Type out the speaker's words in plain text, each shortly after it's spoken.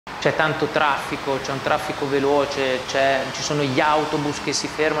c'è tanto traffico, c'è un traffico veloce, ci sono gli autobus che si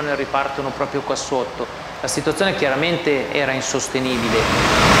fermano e ripartono proprio qua sotto. La situazione chiaramente era insostenibile.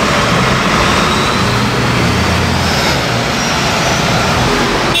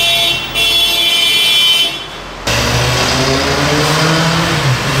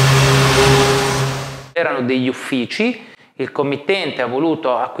 Erano degli uffici, il committente ha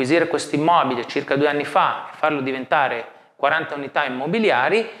voluto acquisire questo immobile circa 2 anni fa e farlo diventare 40 unità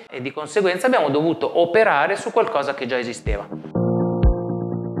immobiliari e di conseguenza abbiamo dovuto operare su qualcosa che già esisteva.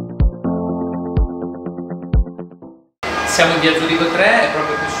 Siamo in via Zurigo 3 e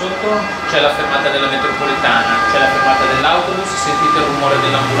proprio qui sotto c'è la fermata della metropolitana, c'è la fermata dell'autobus, sentite il rumore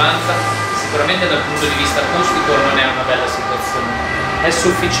dell'ambulanza, sicuramente dal punto di vista acustico non è una bella situazione. È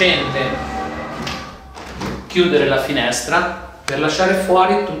sufficiente chiudere la finestra per lasciare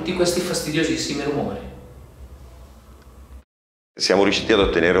fuori tutti questi fastidiosissimi rumori. Siamo riusciti ad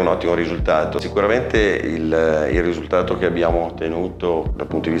ottenere un ottimo risultato. Sicuramente il risultato che abbiamo ottenuto dal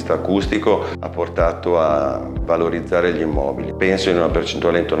punto di vista acustico ha portato a valorizzare gli immobili. Penso in una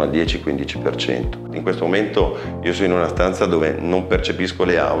percentuale intorno al 10-15%. In questo momento io sono in una stanza dove non percepisco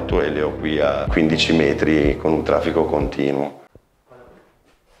le auto e le ho qui a 15 metri con un traffico continuo.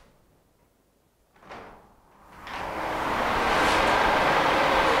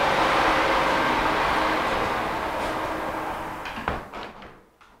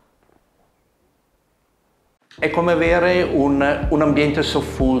 È come avere un ambiente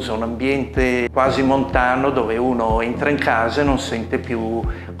soffuso, un ambiente quasi montano dove uno entra in casa e non sente più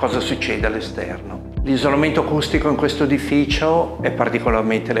cosa succede all'esterno. L'isolamento acustico in questo edificio è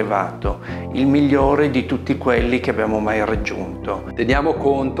particolarmente elevato, il migliore di tutti quelli che abbiamo mai raggiunto. Teniamo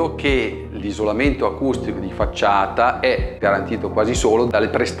conto che l'isolamento acustico di facciata è garantito quasi solo dalle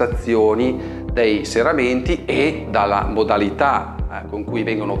prestazioni dei serramenti e dalla modalità con cui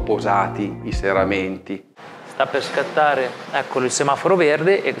vengono posati i serramenti. Sta per scattare, eccolo, il semaforo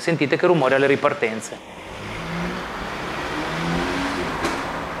verde e sentite che rumore alle ripartenze.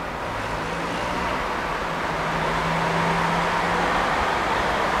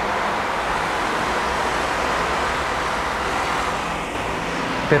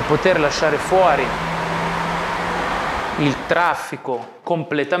 Per poter lasciare fuori il traffico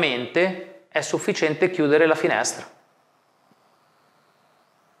completamente è sufficiente chiudere la finestra.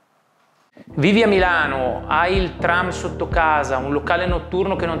 Vivi a Milano, hai il tram sotto casa, un locale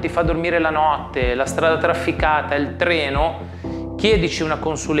notturno che non ti fa dormire la notte, la strada trafficata, il treno, chiedici una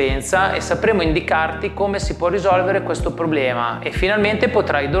consulenza e sapremo indicarti come si può risolvere questo problema e finalmente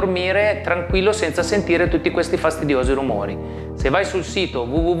potrai dormire tranquillo senza sentire tutti questi fastidiosi rumori. Se vai sul sito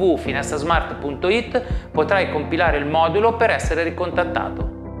www.finestrasmart.it potrai compilare il modulo per essere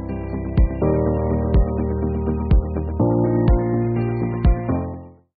ricontattato.